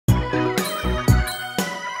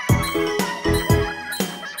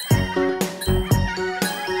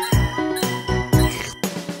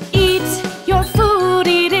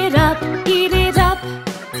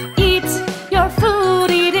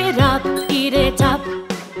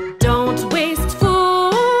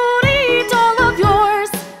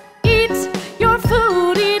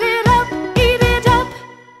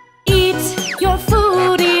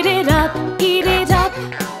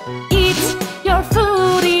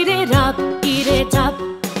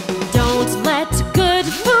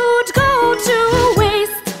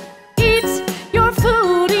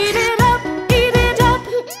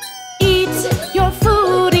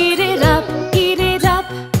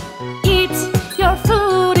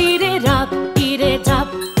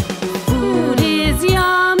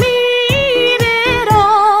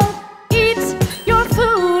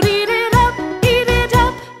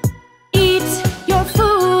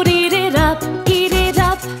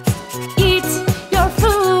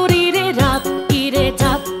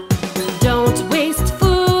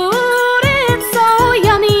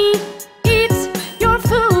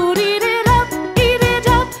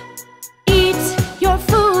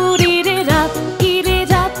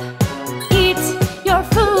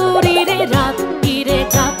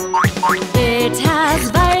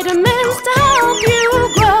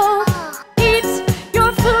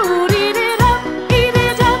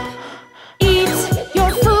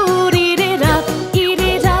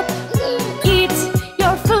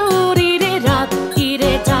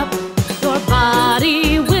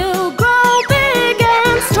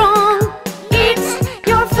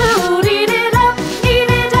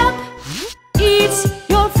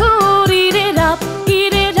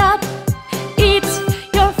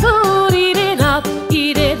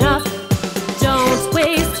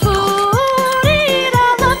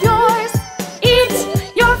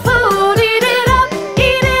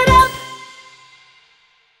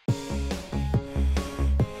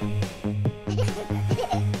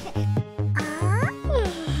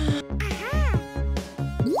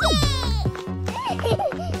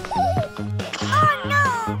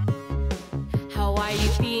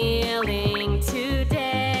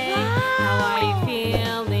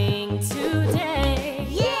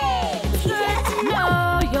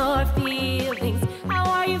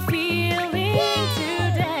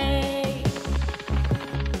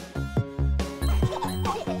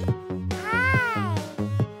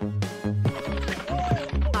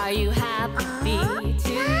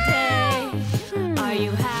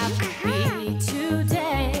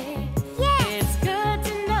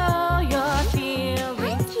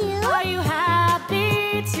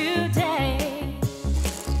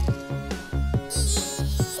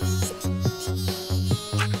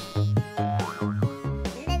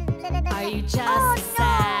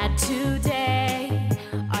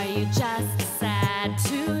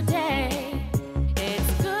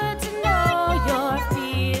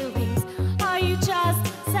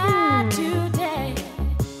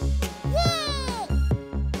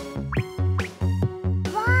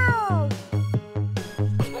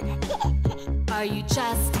Are you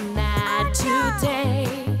just mad today?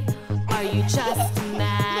 Are you just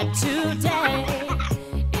mad today?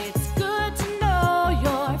 It's good to know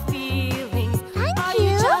your feelings. Are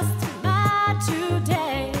you just mad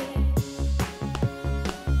today?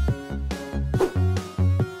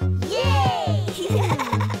 Yay!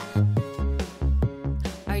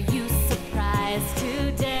 Are you surprised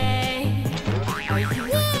today? Are you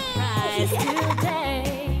surprised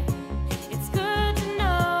today? It's good to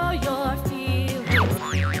know your feelings.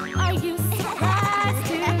 Are you surprised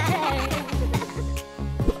today?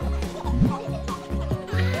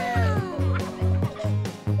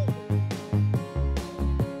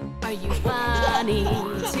 Are you funny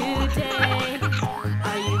today?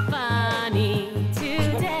 Are you funny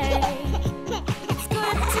today? It's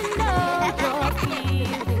good to know your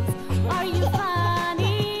feelings. Are you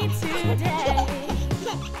funny today?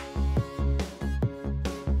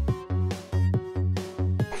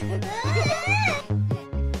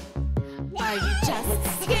 Are you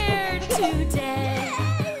just scared today?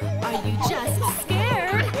 Are you just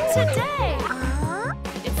scared today?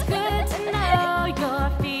 It's good to know your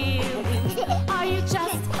feelings. Are you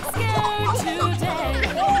just scared today?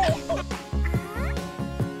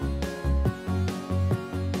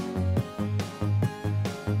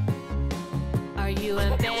 Are you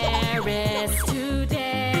embarrassed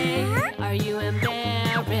today? Are you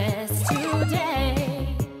embarrassed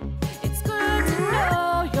today? It's good to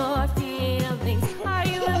know your feelings. Are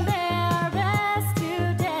you embarrassed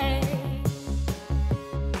today?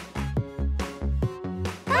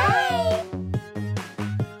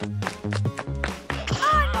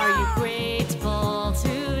 Are you grateful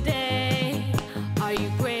today? Are you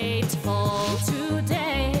grateful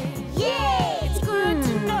today? It's good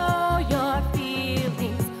to know your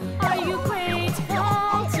feelings. Are you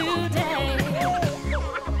grateful today?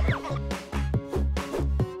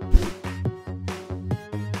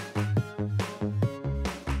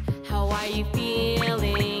 How are you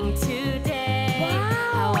feeling today?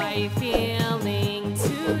 How are you feeling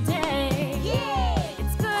today?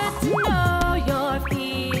 It's good to know your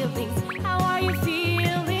feelings. How are you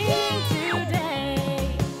feeling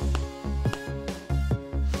today?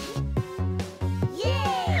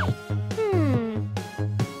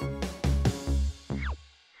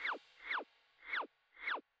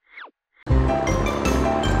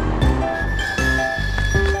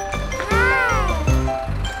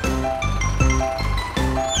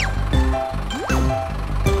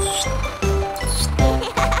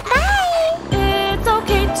 It's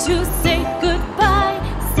okay to say goodbye.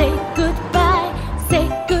 Say goodbye. Say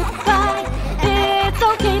goodbye. It's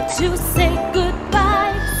okay to say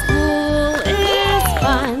goodbye. School is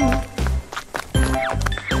fun.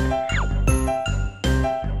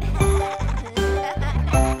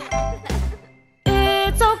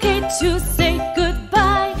 It's okay to say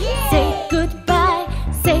goodbye. Say goodbye.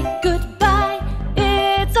 Say goodbye.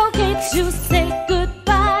 It's okay to say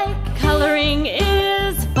goodbye. Coloring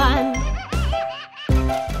is fun.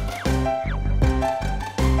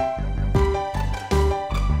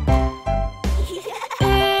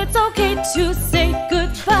 It's okay to say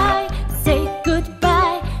goodbye. Say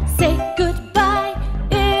goodbye. Say goodbye.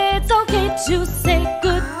 It's okay to say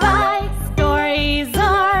goodbye. Stories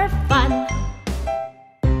are fun.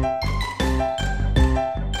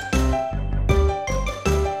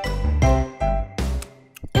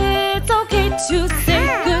 It's okay to say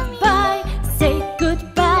goodbye. Say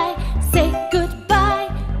goodbye. Say goodbye.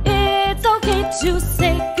 It's okay to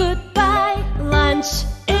say goodbye. Lunch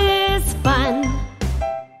is fun.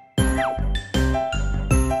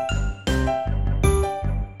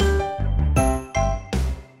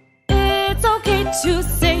 It's okay to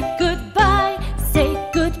say goodbye. Say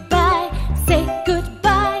goodbye. Say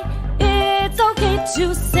goodbye. It's okay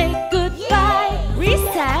to say goodbye.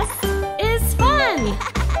 Recess is fun.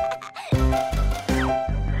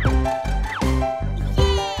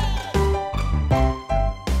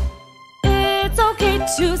 It's okay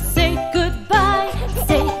to say goodbye.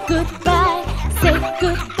 Say goodbye. Say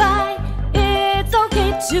goodbye. It's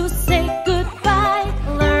okay to say goodbye.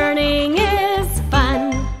 Learning is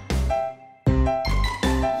fun.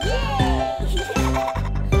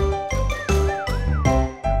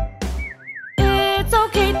 It's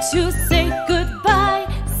okay to say goodbye.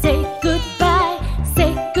 Say goodbye.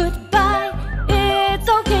 Say goodbye. It's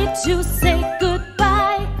okay to say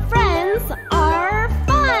goodbye. Friends are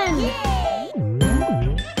fun.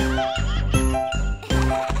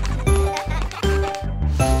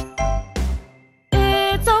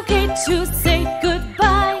 It's okay to say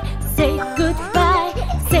goodbye. Say goodbye.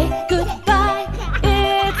 Say goodbye.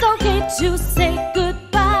 It's okay to say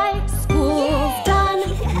goodbye. School's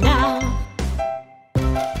done now.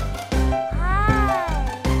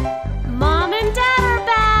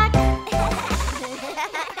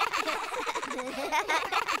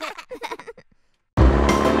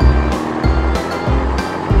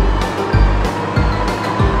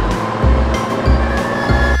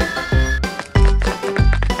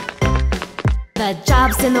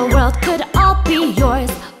 jobs in the world could all be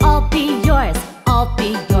yours, all be yours, all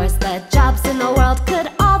be yours. The jobs in the world could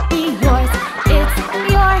all be yours. It's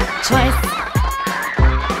your choice.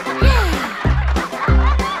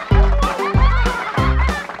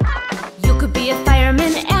 You could be a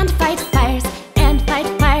fireman and fight fires, and fight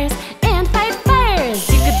fires, and fight fires.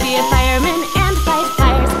 You could be a fireman and fight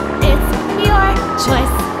fires. It's your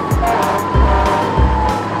choice.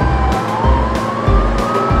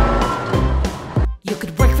 You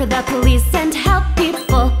could work for the police and help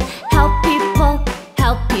people, help people,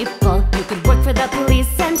 help people. You could work for the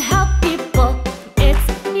police and help people. It's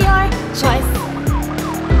your choice.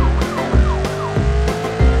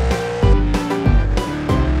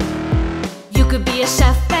 You could be a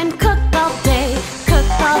chef and cook all day, cook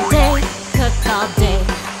all day, cook all day.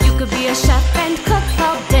 You could be a chef and cook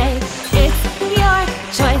all day. It's your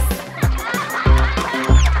choice.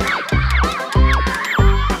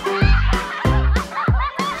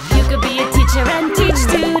 You could be a teacher and teach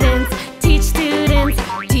students, teach students,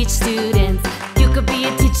 teach students. You could be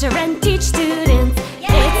a teacher and teach students.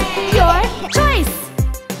 It's your choice.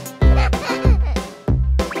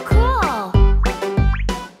 Cool.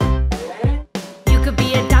 You could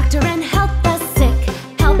be a doctor and help the sick,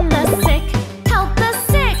 help the sick, help the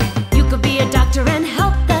sick. You could be a doctor and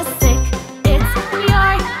help the sick. It's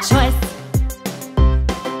your choice.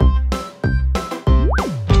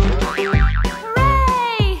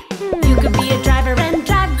 Hooray! You could be a driver and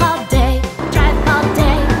drive all day, drive all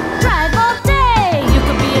day, drive all day. You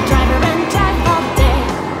could be a driver and drive all day.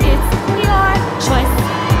 It's your choice.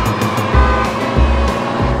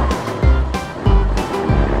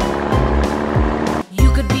 You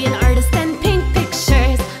could be an artist and paint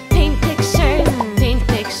pictures, paint pictures, paint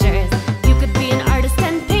pictures. You could be an artist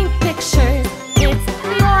and paint pictures. It's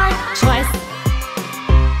your choice.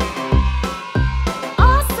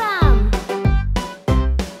 Awesome!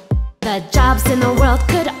 The jobs in the world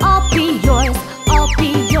could all be yours, all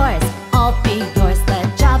be yours, all be yours. The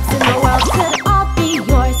jobs in the world could all be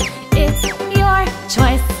yours. It's your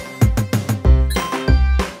choice.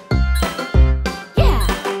 Yeah!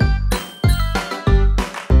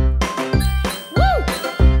 Woo!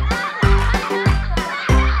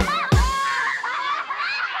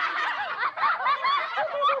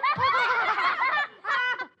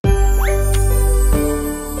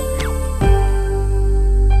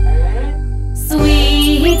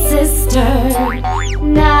 Sweet sister,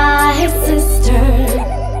 nice sister,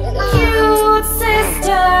 cute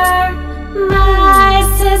sister, my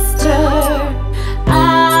sister.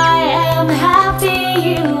 I am happy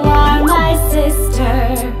you are my sister.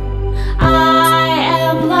 I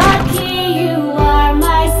am lucky you are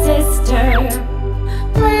my sister.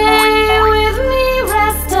 Play with me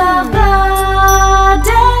rest of the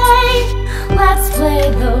day. Let's play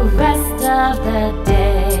the rest of the day.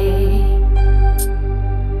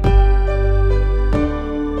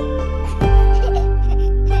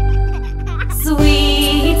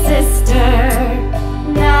 Sweet sister,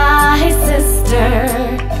 nice sister,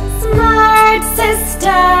 smart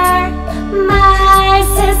sister, my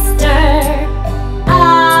sister.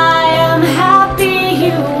 I am happy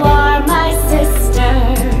you are my sister.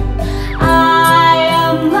 I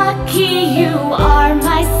am lucky you are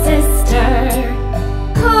my sister.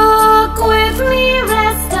 Cook with me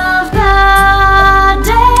rest of the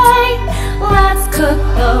day. Let's cook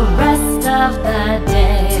the rest of the day.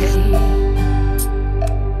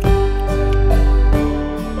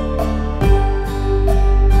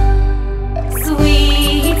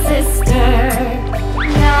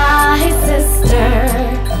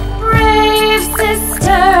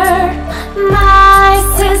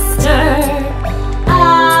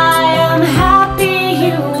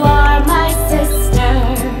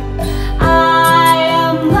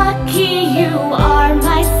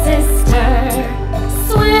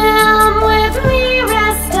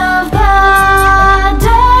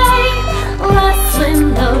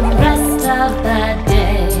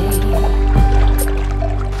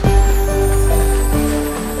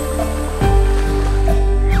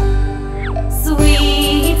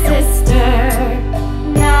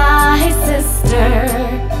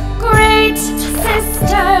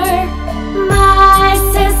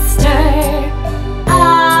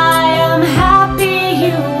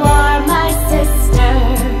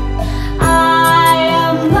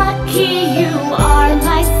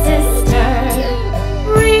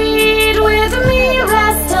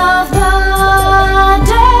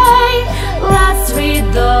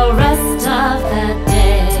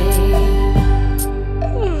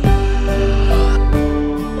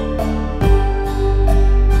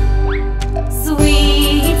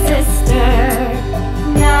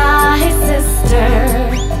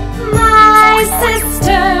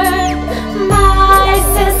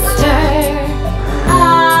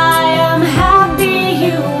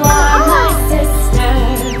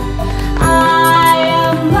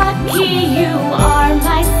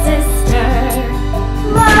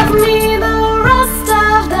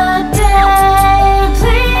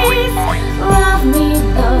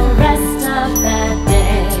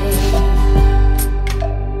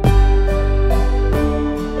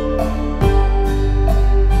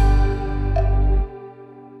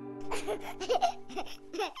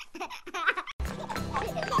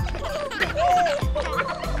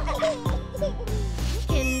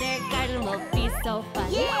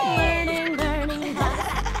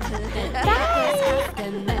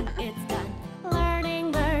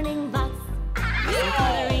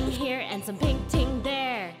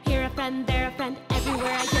 friend, they're a friend.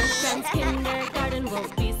 Everywhere I hear friends, kindergarten will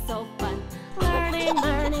be so fun. Learning,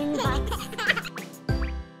 learning lots.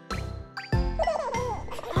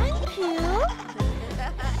 Thank you.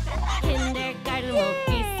 Kindergarten will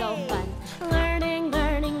be so fun. Learning,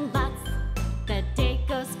 learning lots. The day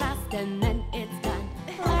goes fast and then it's done.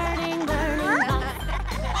 Learning, learning lots.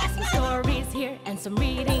 Some stories here and some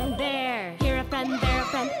reading there. Here a friend, there a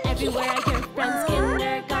friend. Everywhere I hear friends,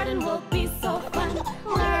 kindergarten will be so fun.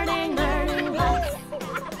 Learning, learning lots.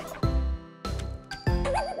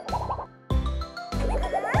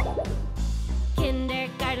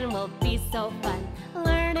 Kindergarten will be so fun.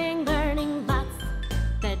 Learning, learning lots.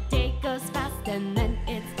 The day goes fast and then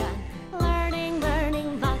it's done. Learning,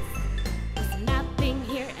 learning lots. Some napping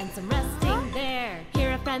here and some resting there.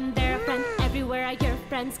 Here a friend, there a friend. Everywhere I hear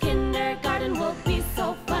friends, kindergarten will be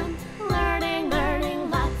so fun. Learning, learning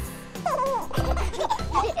lots.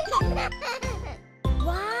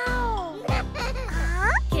 Wow.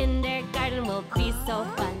 Kindergarten will be so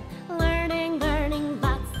fun. Learning, learning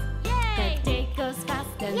lots. The day goes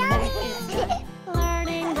fast and then it's done.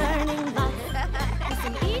 Learning, learning lots. There's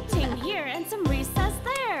some eating here and some recess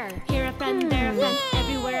there. Here a friend, there a friend.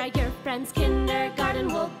 Everywhere I hear friends, kindergarten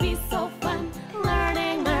will be so fun.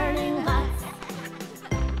 Learning, learning lots.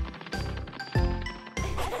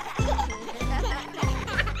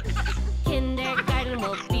 Kindergarten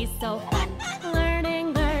will be so fun.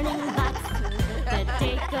 Learning, learning lots. The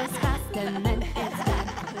day goes fast and then it's done.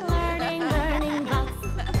 Learning, learning lots.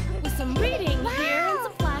 With some reading here and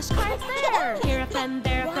some flashcards there. Here a friend,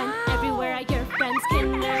 there a friend. Everywhere I hear friends,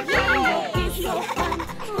 kindergarten will be so fun.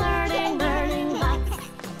 Learning, learning lots.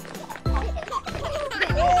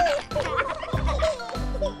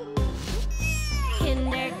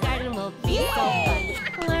 Kindergarten will be so fun.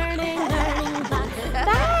 Learning, learning lots.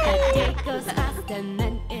 The day goes fast and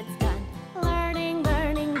then it's done. Learning,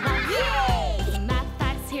 learning lots. Some math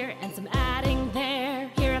facts here and some adding there.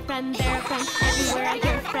 Here a friend, there a friend. Everywhere I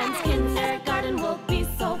hear friends, kindergarten will be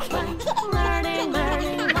so fun. Learning,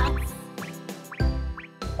 learning lots.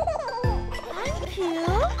 Thank you.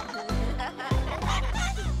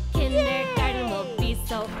 Kindergarten will be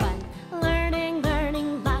so fun. Learning,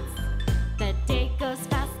 learning lots. The day goes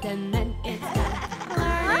fast and then it's done.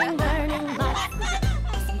 Learning, learning lots.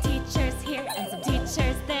 Some teachers here and some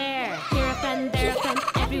teachers there. Here a friend, there a friend.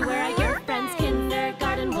 Everywhere I hear friends,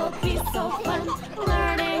 kindergarten will be so fun.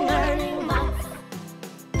 Learning, learning lots.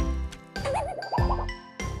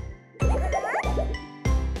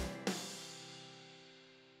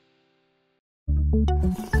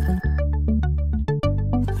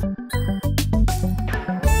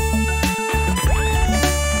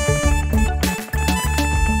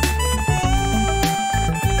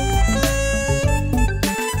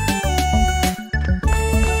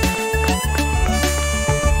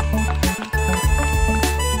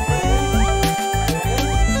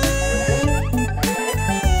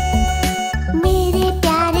 मेरे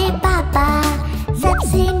प्यारे पापा,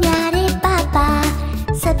 सबसे न्यारे पापा,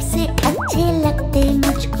 सबसे अच्छे लगते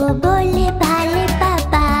मुझको भोले भाले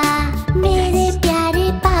पापा। मेरे प्यारे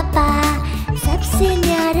पापा, सबसे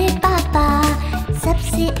न्यारे पापा,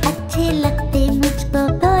 सबसे अच्छे लगते मुझको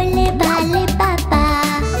भोले भाले पापा।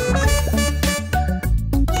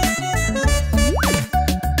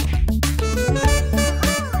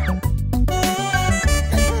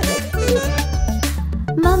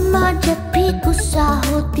 मम्मा जब भी गुस्सा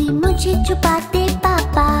होती मुझे छुपाते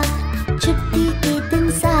पापा। छुट्टी के दिन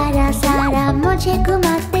सारा सारा मुझे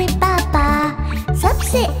घुमाते पापा।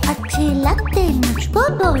 सबसे अच्छे लगते मुझको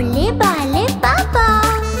भोले भाले पापा।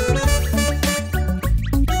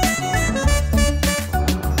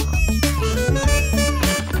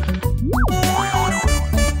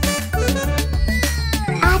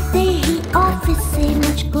 आते ही ऑफिस से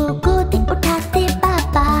मुझको गोदी उठाते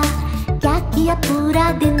पापा। क्या किया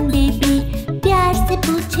पूरा दिन बेबी, प्यार से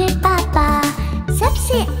पूछे पापा।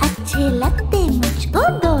 सबसे अच्छे लगते मुझको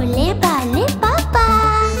भोले भाले पापा।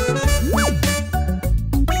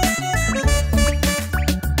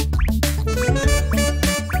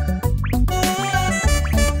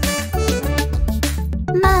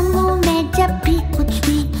 मांगू मैं जब भी कुछ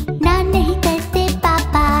भी, ना नहीं करते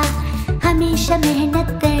पापा। हमेशा मेहनत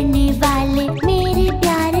करने वाले मेरे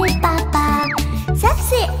प्यारे पापा।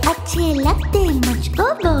 सबसे अच्छे लगते मुझको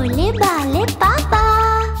भोले भाले पापा।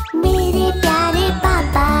 मेरे प्यारे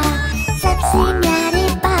पापा, सबसे न्यारे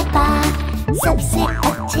पापा, सबसे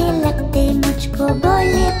अच्छे लगते मुझको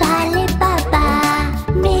भोले भाले पापा।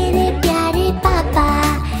 मेरे प्यारे पापा,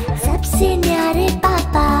 सबसे न्यारे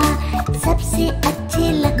पापा, सबसे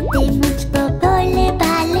अच्छे लगते मुझको भोले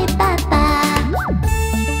भाले पापा।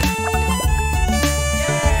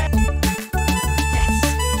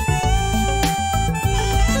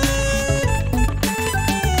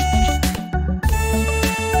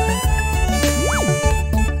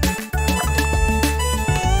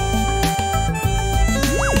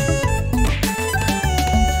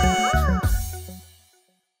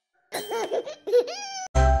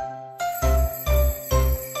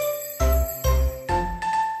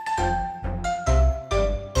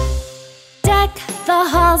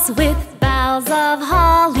 walls with boughs of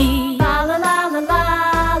holly. La la la la la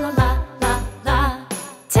la la la la.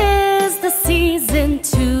 'Tis the season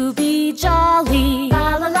to be jolly.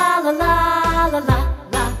 La la la la la la la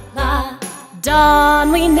la la.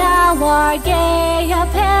 Don we now our gay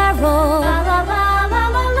apparel. La la la la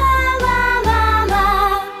la la la la la.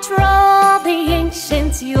 Troll the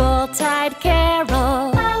ancient Yuletide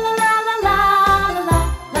carol. La la la la la la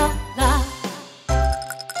la la.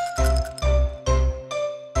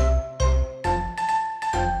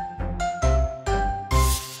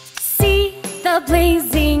 See the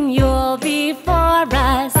blazing Yule before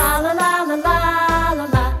us. La la la la la la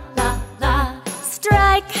la la la.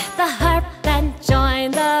 Strike the harp and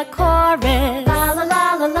join the chorus. La la la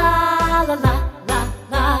la la la la la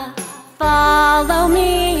la. Follow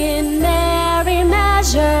me in merry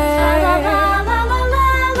measure. La la la la la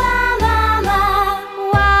la la la.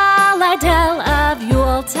 While I tell of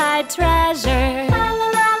Yuletide treasure. La la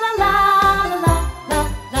la la la la la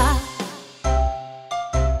la.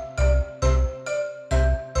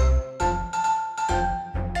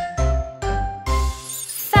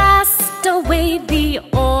 Fast away the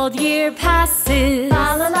old year passes.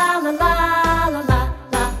 La la la la la la la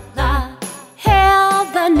la la. Hail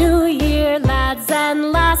the new year, lads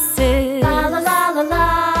and lasses. La la la la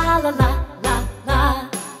la la la la la.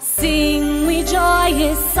 Sing we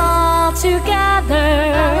joyous all together.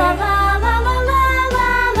 La la la la la la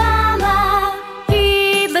la la.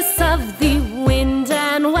 Heedless of the wind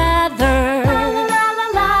and weather. La la la la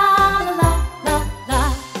la la la la.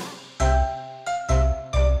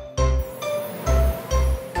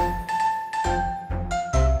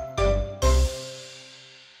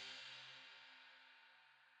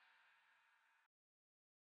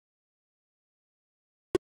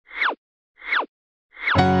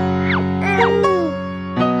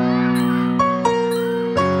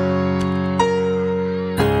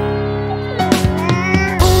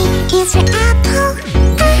 Is your